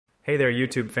Hey there,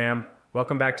 YouTube fam.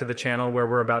 Welcome back to the channel where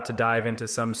we're about to dive into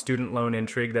some student loan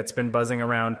intrigue that's been buzzing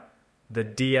around the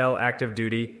DL Active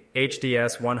Duty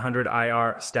HDS 100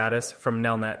 IR status from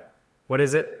NelNet. What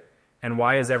is it? And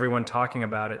why is everyone talking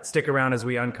about it? Stick around as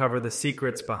we uncover the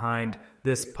secrets behind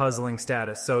this puzzling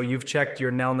status. So you've checked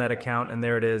your NelNet account and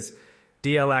there it is,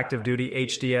 DL Active Duty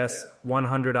HDS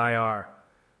 100 IR.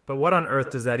 But what on earth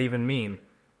does that even mean?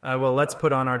 Well, let's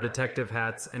put on our detective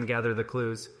hats and gather the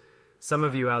clues. Some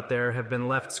of you out there have been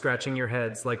left scratching your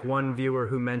heads, like one viewer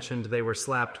who mentioned they were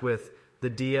slapped with the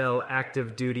DL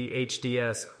Active Duty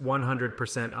HDS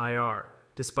 100% IR,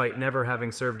 despite never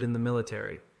having served in the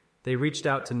military. They reached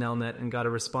out to NelNet and got a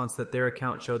response that their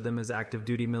account showed them as active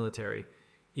duty military,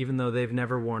 even though they've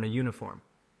never worn a uniform.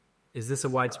 Is this a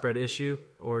widespread issue,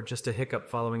 or just a hiccup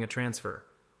following a transfer?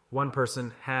 One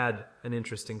person had an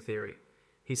interesting theory.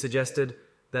 He suggested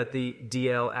that the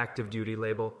DL Active Duty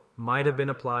label might have been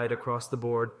applied across the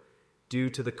board due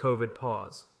to the COVID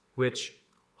pause, which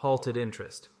halted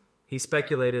interest. He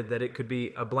speculated that it could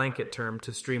be a blanket term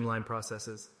to streamline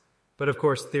processes. But of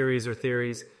course, theories are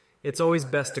theories. It's always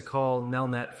best to call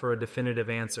NelNet for a definitive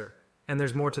answer. And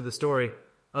there's more to the story.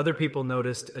 Other people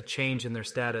noticed a change in their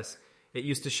status. It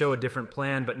used to show a different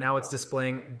plan, but now it's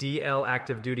displaying DL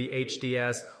Active Duty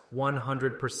HDS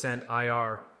 100%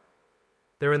 IR.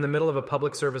 They're in the middle of a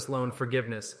public service loan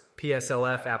forgiveness,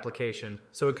 PSLF application,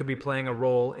 so it could be playing a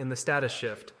role in the status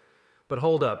shift. But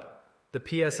hold up, the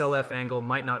PSLF angle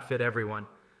might not fit everyone.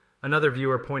 Another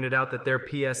viewer pointed out that their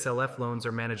PSLF loans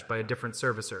are managed by a different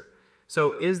servicer.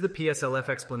 So is the PSLF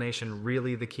explanation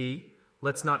really the key?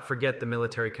 Let's not forget the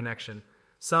military connection.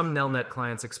 Some NelNet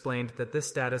clients explained that this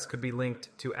status could be linked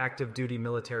to active duty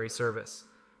military service.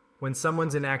 When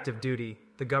someone's in active duty,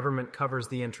 the government covers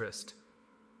the interest.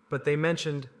 But they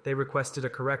mentioned they requested a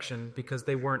correction because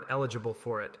they weren't eligible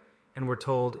for it, and were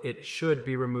told it should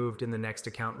be removed in the next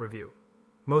account review.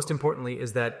 Most importantly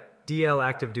is that DL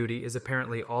Active Duty is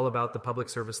apparently all about the Public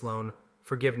Service Loan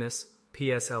Forgiveness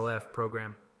PSLF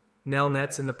program.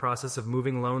 NelNet's in the process of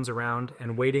moving loans around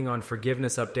and waiting on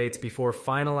forgiveness updates before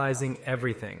finalizing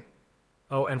everything.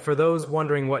 Oh, and for those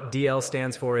wondering what DL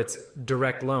stands for, it's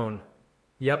direct loan.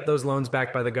 Yep, those loans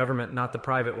backed by the government, not the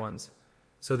private ones.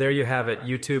 So there you have it,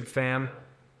 YouTube fam.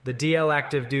 The DL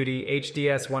Active Duty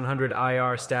HDS 100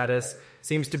 IR status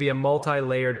seems to be a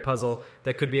multi-layered puzzle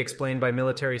that could be explained by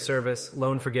military service,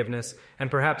 loan forgiveness, and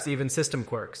perhaps even system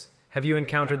quirks. Have you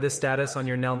encountered this status on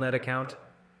your NelNet account?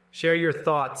 Share your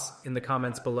thoughts in the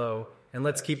comments below, and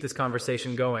let's keep this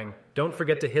conversation going. Don't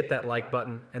forget to hit that like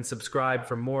button and subscribe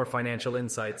for more financial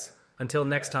insights. Until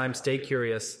next time, stay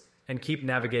curious and keep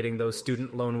navigating those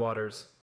student loan waters.